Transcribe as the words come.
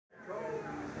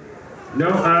No?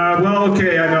 Well,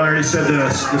 okay, I know I already said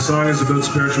the song is about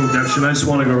spiritual redemption. I just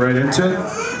want to go right into it.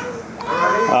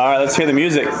 All right, let's hear the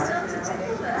music.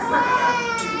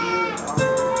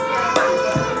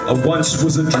 I once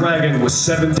was a dragon with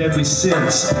 7 deadly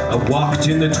sins. I walked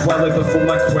in the twilight before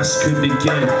my quest could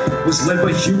begin. Was led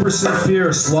by hubris and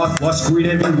fear, sloth, lust, greed,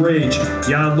 envy, rage.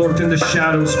 Yeah, I lurked in the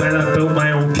shadows, man, I built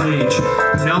my own cage.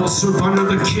 Now I'll serve under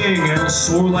the king, and I'll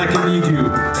soar like an eagle.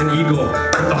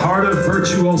 With the heart of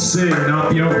virtue I'll sing,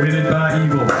 not be outwitted by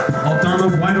evil. I'll don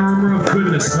the white armor of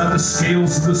goodness, not the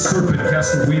scales of the serpent.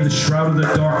 Cast away the shroud of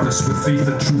the darkness, with faith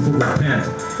and truth will repent.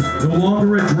 No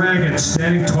longer a dragon,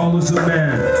 standing tall as a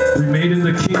man, remade in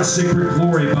the king's sacred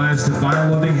glory by his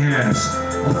divine loving hands.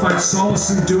 I'll find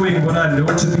solace in doing what I know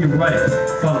to be right.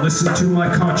 If I listen to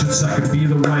my conscience, I can be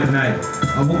the right knight.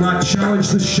 I will not challenge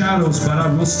the shadows, but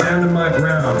I will stand in my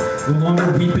ground. No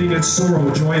longer weeping and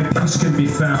sorrow, joy and peace can be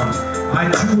found.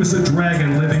 I too was a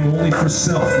dragon, living only for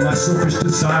self. My selfish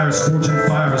desires forging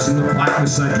fires, in the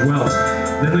blackness I dwelt.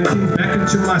 Then the king beckoned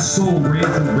to my soul,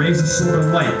 raised a sword of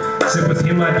light. Said with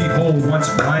him I behold, once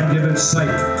blind given sight.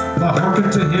 If I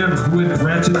hearkened to him who had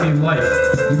granted me life,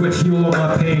 he would heal all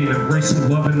my pain, embracing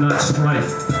love and not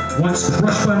strife. Once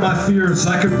crushed by my fears,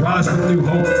 I could rise with new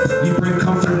hope. He'd bring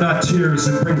comfort, not tears,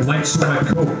 and bring light so I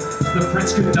cope. The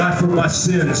prince could die for my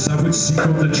sins, I would seek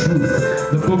out the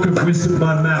truth. The book of wisdom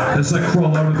my mouth as I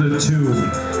crawl out of the tomb.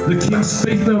 The king's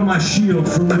faith on my shield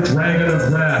from the dragon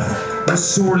of wrath. His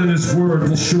sword and his word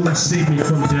will surely save me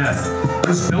from death.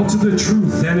 His belt of the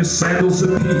truth and his sandals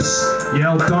of peace.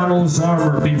 Yeah, I'll don all his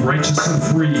armor, be righteous and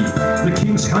free. The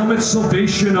king's helmet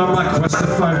salvation on my quest to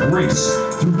find grace.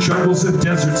 Through jungles and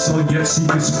deserts I'll yet seek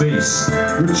his face.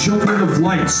 We're children of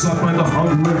light, sought by the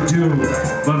hunger of doom.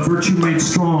 But virtue made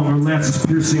strong, our lances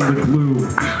piercing the gloom.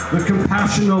 The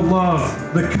compassion of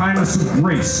love, the kindness of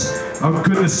grace. Our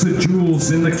goodness the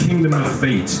jewels in the kingdom of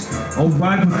fate. I'll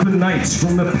ride with the knights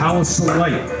from the palace of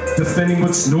light, defending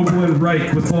what's noble and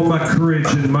right with all my courage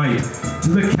and might. To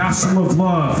the castle of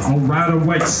love, I'll ride a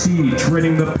white steed,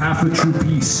 treading the path of true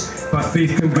peace, by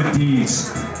faith and good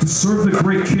deeds. To serve the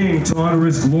great king, to honor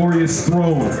his glorious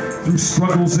throne. Through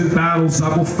struggles and battles,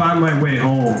 I will find my way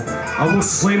home. I will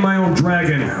slay my own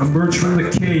dragon, emerge from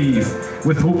the cave.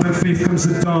 With hope and faith comes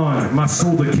the dawn, my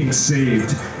soul the king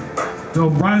saved. I'll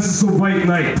rise as a white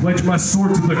knight, pledge my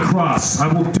sword to the cross. I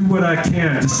will do what I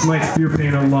can to smite fear,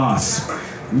 pain, and loss.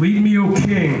 Lead me, O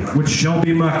King, which shall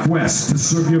be my quest, to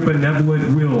serve your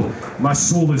benevolent will. My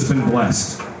soul has been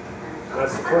blessed.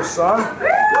 That's the first song.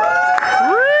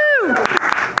 Woo!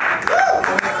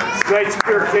 Tonight's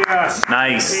pure chaos.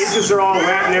 Nice. Pages are all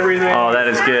wet and everything. Oh, that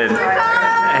is good.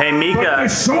 Hey, Mika. But the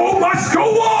show must go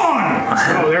on!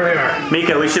 Oh, there we are.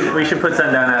 Mika, we should put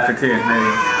something down after too,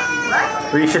 maybe.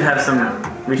 We should have some.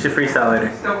 We should freestyle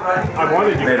later. I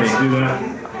wanted you guys to do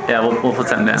that. Yeah, we'll put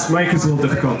something down. This mic is a little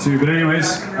difficult too, but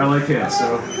anyways, I like it.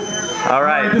 So. All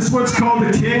right. This one's called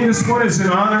The King. This one is in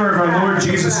honor of our Lord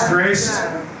Jesus Christ,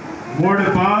 Lord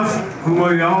above, whom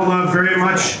we all love very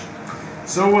much.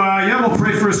 So yeah, we'll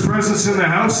pray for His presence in the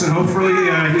house, and hopefully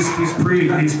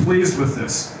he's pleased with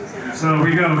this. So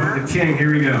we go, The King.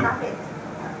 Here we go.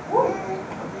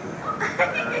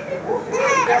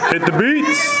 Hit the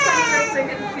beats. I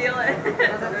can feel it.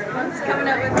 It's coming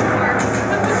up with the words.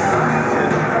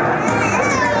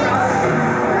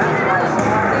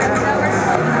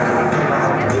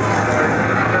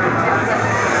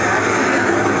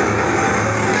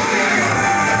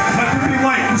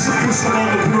 Of all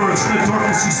the words, in the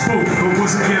darkness he spoke, but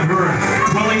wasn't yet heard.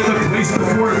 Dwelling in the place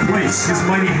before a place, his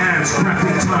mighty hands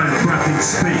crafting time, crafting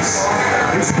space.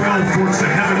 His realm forged the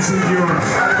heavens and the earth.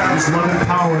 His love and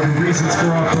power, the reasons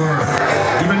for our birth.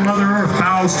 Even Mother Earth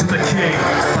bows to the King.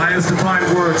 By his divine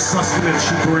words, sustenance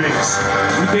she brings.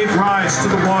 He gave rise to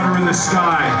the water and the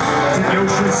sky, to the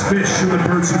ocean's fish and the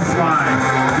birds who fly.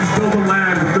 He filled the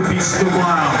land with the beasts of the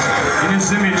wild. In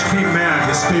his image came man,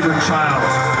 his favorite child.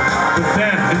 But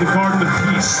then, in the Garden of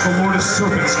Peace, the Lord of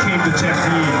Serpents came to tempt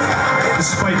Eve.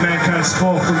 Despite mankind's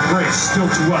fall from grace,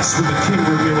 still to us will the King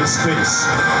reveal his face.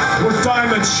 We're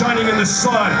diamonds shining in the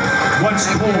sun, once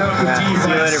cold but redeemed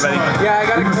by his Son. Yeah, I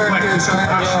got we reflect his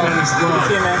compassion and his love,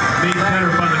 made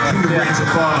better by the King who reigns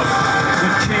above.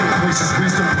 The King places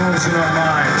wisdom pearls in our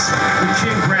minds. The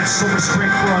King grants silver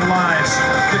strength for our lives.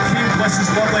 The King blesses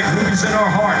love like rubies in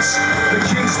our hearts. The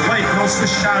King's light melts the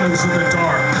shadows of the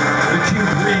dark. The King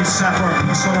breathes sapphire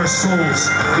peace on our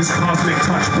souls. His cosmic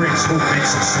touch brings hope,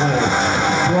 makes us whole.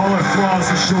 For all our flaws,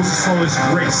 he shows us all his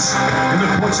grace. In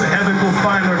the courts of heaven, we'll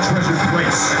find our treasured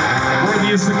place. Worthy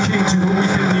is the King to whom we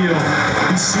can kneel.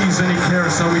 He sees and he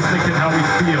cares how we think and how we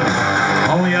feel.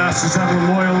 All he asks is that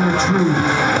we're loyal and we're true,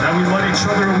 that we love each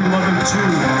other and we love him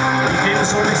tomb. He gave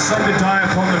his only son to die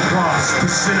upon the cross, to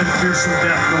sin and fearsome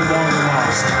death no longer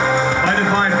lost. By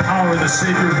divine power, the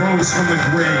Savior rose from the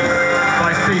grave.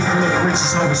 By faith, the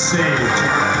princes I was saved.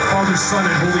 Father, Son,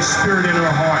 and Holy Spirit in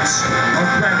our hearts. Our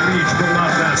grand liege will not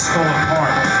let us fall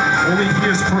apart. Only He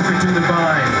is perfect and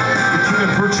divine. The King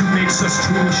of virtue makes us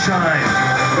truly shine.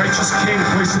 Righteous King,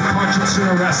 place of conscience in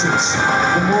our essence.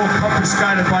 The moral compass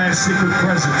guided by a sacred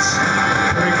presence.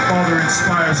 Caring Father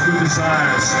inspires good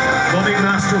desires. Loving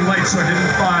Master lights our hidden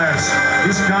fires.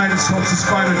 His guidance helps us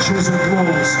find our chosen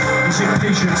roles. Using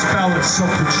patience, balance,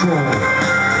 self-control.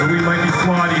 Though we might be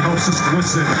flawed, He helps us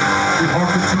glisten. We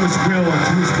hearken to His will and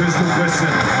to His wisdom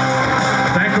listen.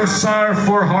 Thank our Sire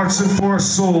for our hearts and for our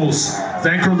souls.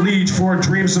 Thank our Liege for our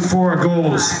dreams and for our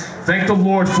goals. Thank the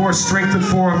Lord for our strength and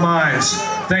for our minds.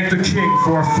 Thank the King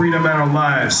for our freedom and our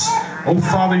lives. Oh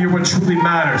Father, you're what truly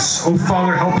matters. Oh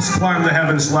Father, help us climb the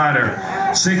heavens ladder.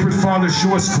 Sacred Father,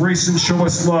 show us grace and show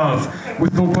us love,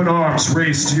 with open arms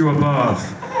raised to you above.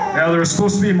 Now there was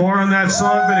supposed to be more on that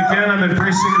song, but again, I'm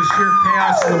embracing the sheer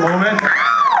chaos of the moment.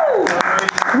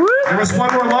 There was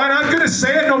one more line. I'm going to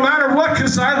say it no matter what,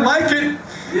 because I like it.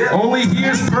 Only He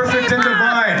is perfect and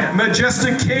divine.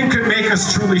 Majestic King could make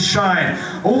us truly shine.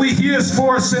 Only He is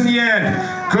for us in the end.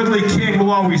 Goodly King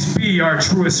will always be our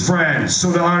truest friend.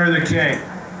 So to honor the King.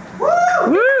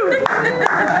 Woo!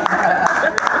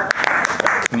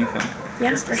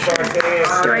 Yes, for sure.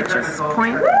 Righteous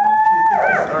point.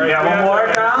 You got one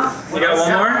more, Kyle? You got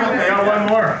one more? I got one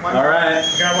more. All right.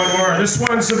 I got one more. This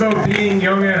one's about being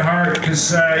young at heart,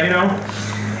 because, you know,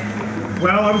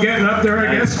 well, I'm getting up there,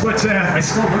 I guess, but I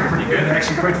still look pretty good,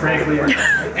 actually, quite frankly.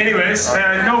 Anyways,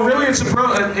 no, really, it's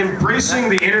about embracing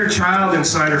the inner child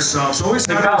inside ourselves. Always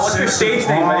have a What's your sense stage of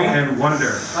name, awe buddy? and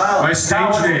wonder. My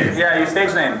stage name Yeah, your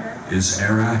stage name. is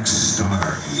Arak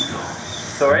StarrEagle.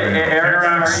 Sorry,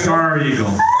 Arak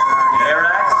StarrEagle.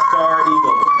 Arak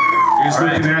StarrEagle. Here's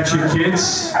looking at you,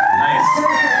 kids. Nice.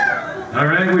 All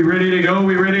right, we ready to go?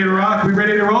 We ready to rock? We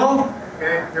ready to roll?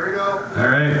 Okay, here we go. All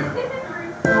right.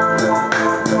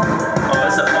 Oh,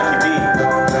 that's a funky beat.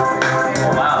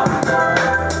 Oh, wow.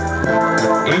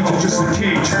 Age is just a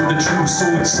cage for the true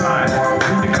soul inside.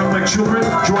 We become like children,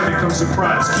 joy becomes a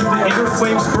prize. Keep the inner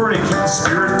flames burning, keep the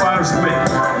spirit fires lit.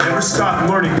 Never stop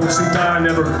learning, don't say die,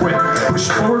 never quit. Push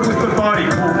forward with the body,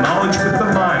 hold knowledge with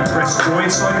the mind. Press joy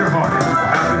inside your heart, and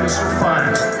happiness you'll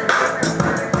find.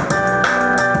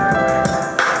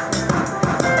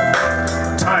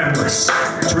 Timeless,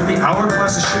 turn the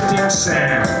hourglass of shifting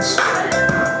sands.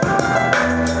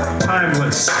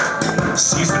 Timeless,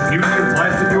 seize the beauty of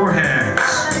life in your hands.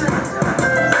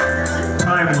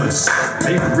 Timeless,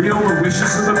 make real the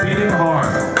wishes of the beating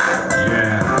heart.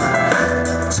 Yeah.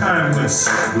 Timeless,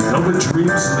 beloved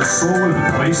dreams of the soul are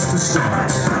the place to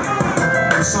start.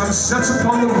 The sun sets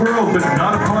upon the world, but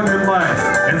not upon your life.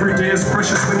 Every day is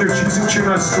precious when you're choosing to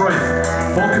not strife.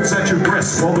 Falcons at your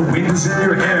breast while the wind is in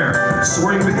your hair.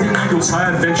 Soaring with the eagles,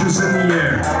 high adventures in the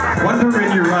air. Wonder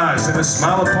in your eyes and a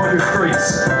smile upon your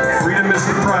face. Freedom is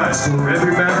the prize for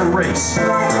every battle race.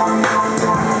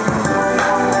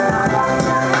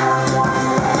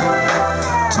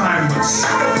 Timeless,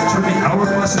 turn the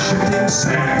hourglass of shifting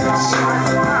sands.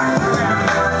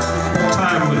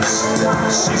 Timeless,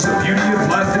 seize the beauty of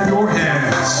life in your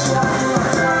hands.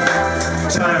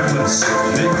 Timeless,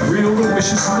 make real the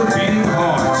wishes of the beating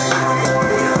heart.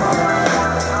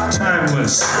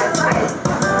 Timeless,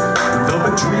 the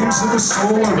velvet dreams of the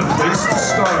soul are the place to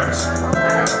start.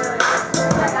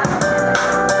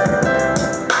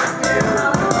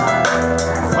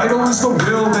 Vital is the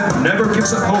will that never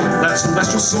gives up hope. That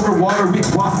celestial silver water we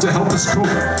quaff to help us cope.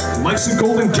 Life's a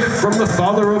golden gift from the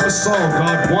Father of us all.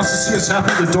 God wants to see us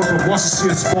happy, the dark one wants to see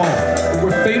us fall. But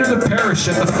we're fated to perish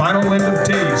at the final end of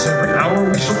days. Every hour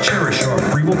we shall cherish our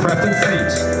free will crafted fate.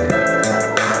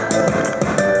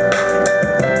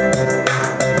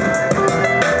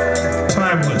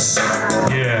 Timeless,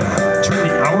 yeah. Turn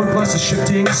the hourglass of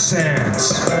shifting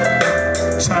sands.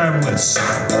 Timeless,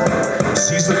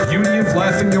 seize the beauty of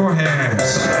life in your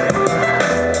hands.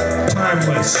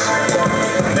 Timeless,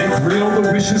 make real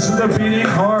the wishes of the beating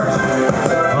heart.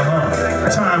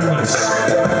 Timeless,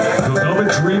 the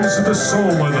velvet dreams of the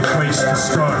soul are the place to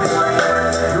start.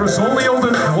 You're as only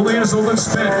as old and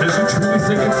spent as you truly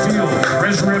think and feel.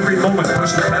 Treasure every moment,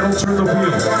 push the pedal, turn the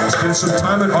wheel. Spend some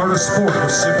time at art or sport, or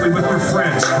simply with your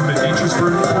friends. Come to nature's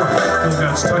verdant court, feel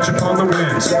God's touch upon the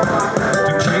winds.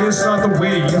 Decay is not the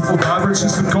way, youthful vibrance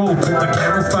is the goal. Put the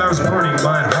candle fires burning,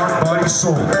 mind, heart, body,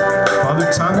 soul.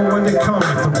 Father, time will one day come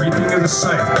with the reaping of the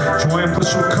sight. Joy and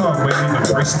bliss will come when we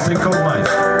embrace and think of life.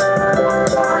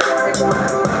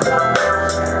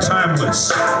 Timeless,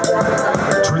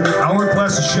 turn the hour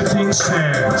shifting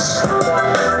sands.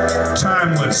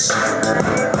 Timeless,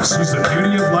 sees the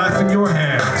beauty of life in your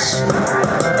hands.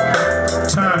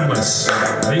 Timeless,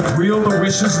 make real the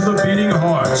wishes of the beating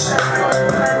heart.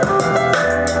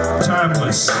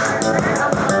 Timeless,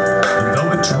 the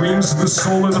velvet dreams of the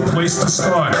soul are the place to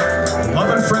start. Love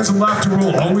and friends and laughter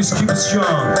will always keep us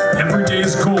young. Every day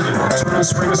is golden, eternal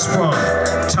spring is sprung.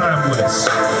 Timeless,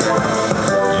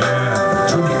 yeah,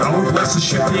 through the hourglass of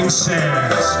shifting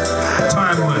sands.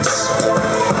 Timeless,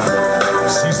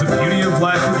 sees the beauty of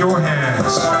life in your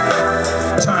hands.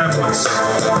 Timeless,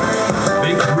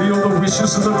 make real the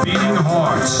wishes of the beating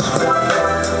heart.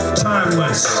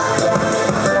 Timeless,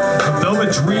 the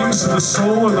velvet dreams of the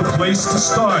soul are the place to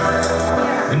start.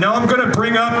 And now I'm going to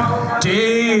bring up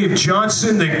Dave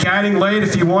Johnson, the guiding light,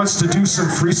 if he wants to do some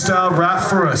freestyle rap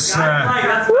for us.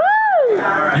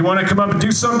 You want to come up and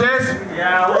do some, Dave?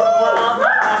 Yeah,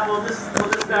 we'll just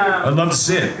I'd love to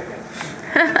see it.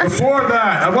 Before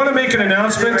that, I want to make an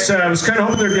announcement. I was kind of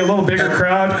hoping there'd be a little bigger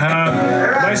crowd.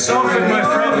 Myself and my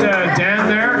friend Dan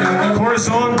there,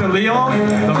 Corazon de Leon,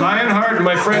 the Lionheart, and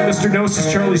my friend Mr.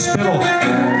 Gnosis Charlie Spittle.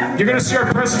 You're going to see our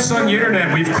presence on the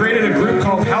internet. We've created a group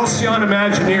called Halcyon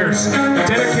Imagineers,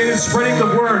 dedicated to spreading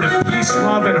the word of peace,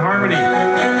 love, and harmony,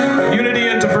 unity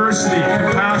and diversity,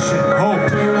 compassion,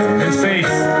 hope, and faith.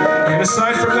 And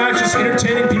aside from that, just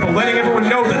entertaining people, letting everyone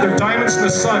know that they're diamonds in the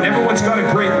sun. Everyone's got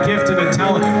a great gift and a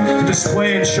talent to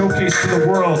display and showcase to the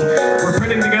world. We're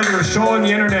putting together a show on the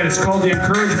internet. It's called the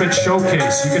Encouragement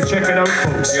Showcase. You can check it out,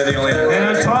 folks. You're the only one.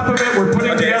 And on top of it, we're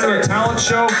putting together a talent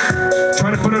show,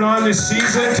 trying to put it on this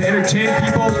season to entertain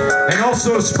people and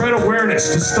also spread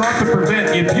awareness to stop and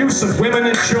prevent the abuse of women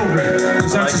and children,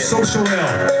 because that's a social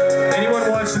ill. Anyone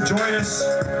wants to join us?